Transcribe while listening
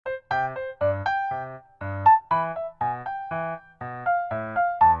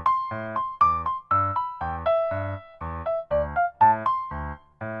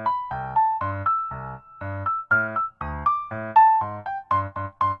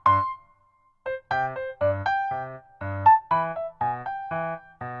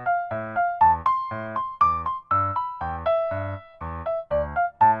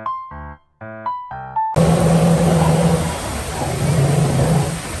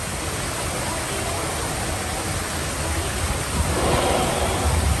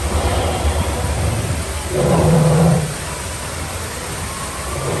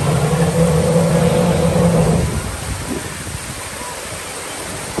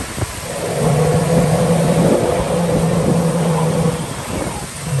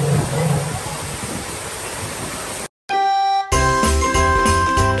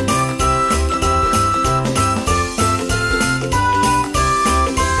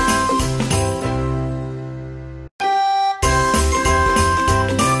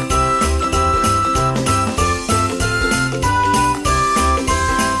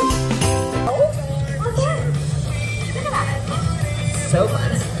so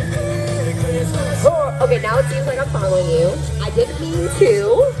fun. Oh, okay, now it seems like I'm following you. I didn't mean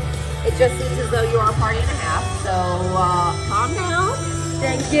to. It just seems as though you are a party and a half. So calm down.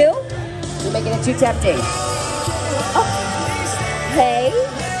 Thank you. You're making it too tempting. Oh. Hey.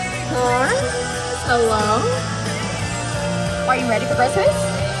 Huh? Hello. Are you ready for Christmas?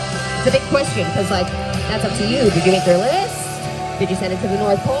 It's a big question because, like, that's up to you. Did you make your list? Did you send it to the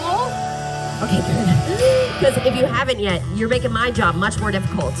North Pole? Okay, good. Because if you haven't yet, you're making my job much more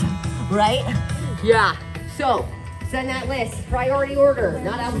difficult, right? Yeah. So, send that list. Priority order,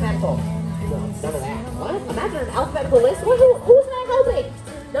 not alphabetical. No, none of that. What? Imagine an alphabetical list? Who's not helping?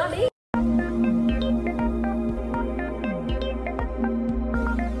 Not me.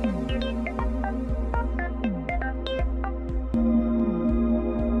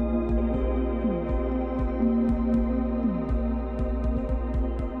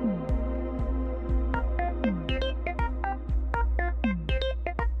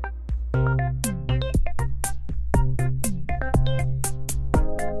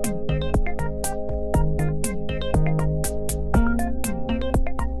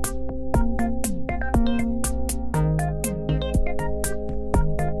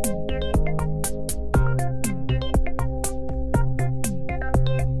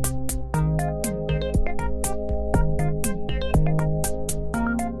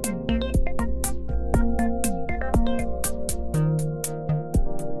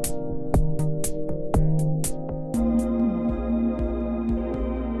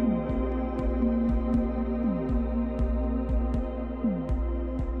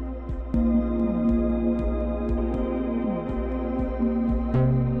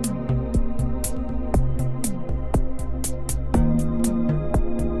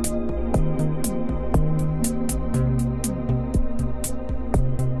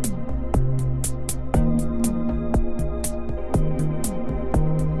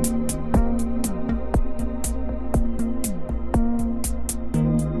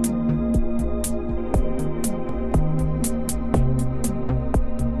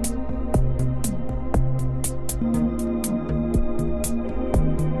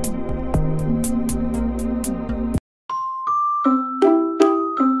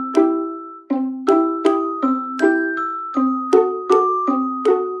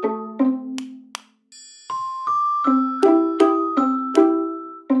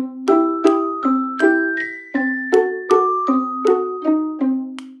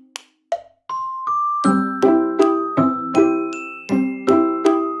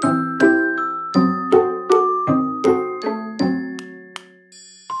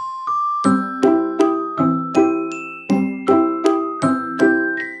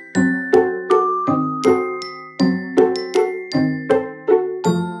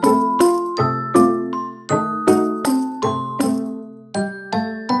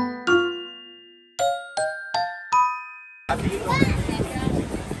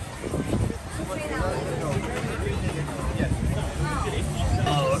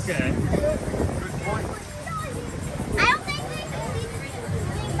 Oh, okay.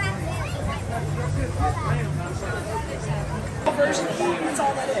 Version of that. That's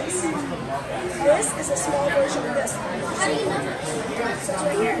all that is. This is a small version of this. So it's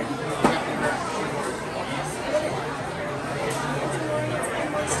right here.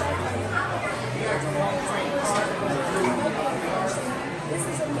 This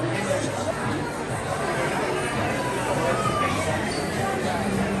is a mini version.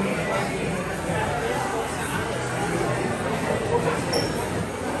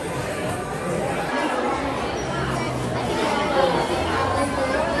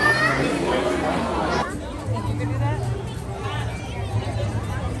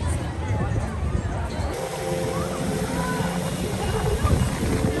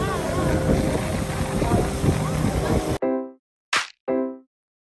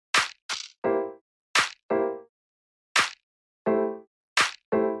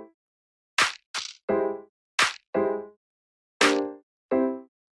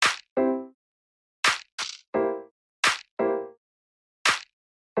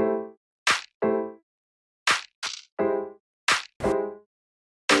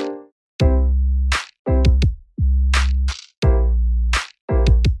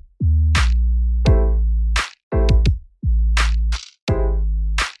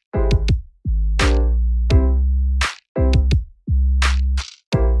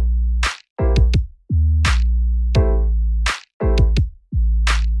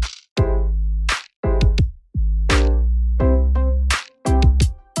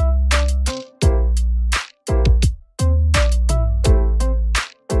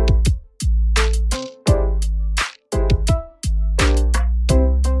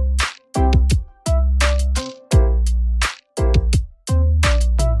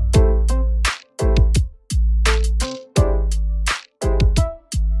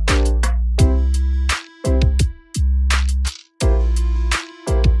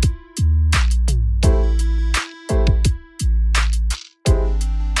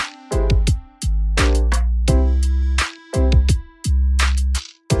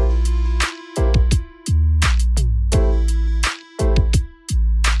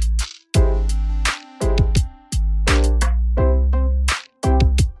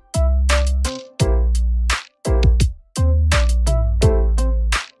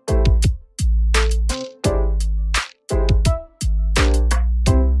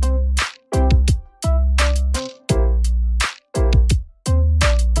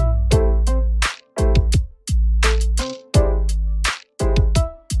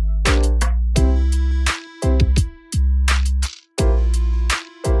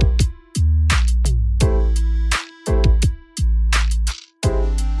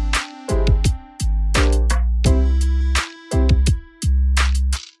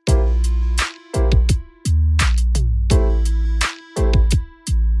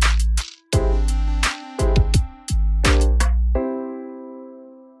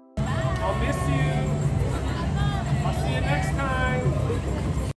 Miss you.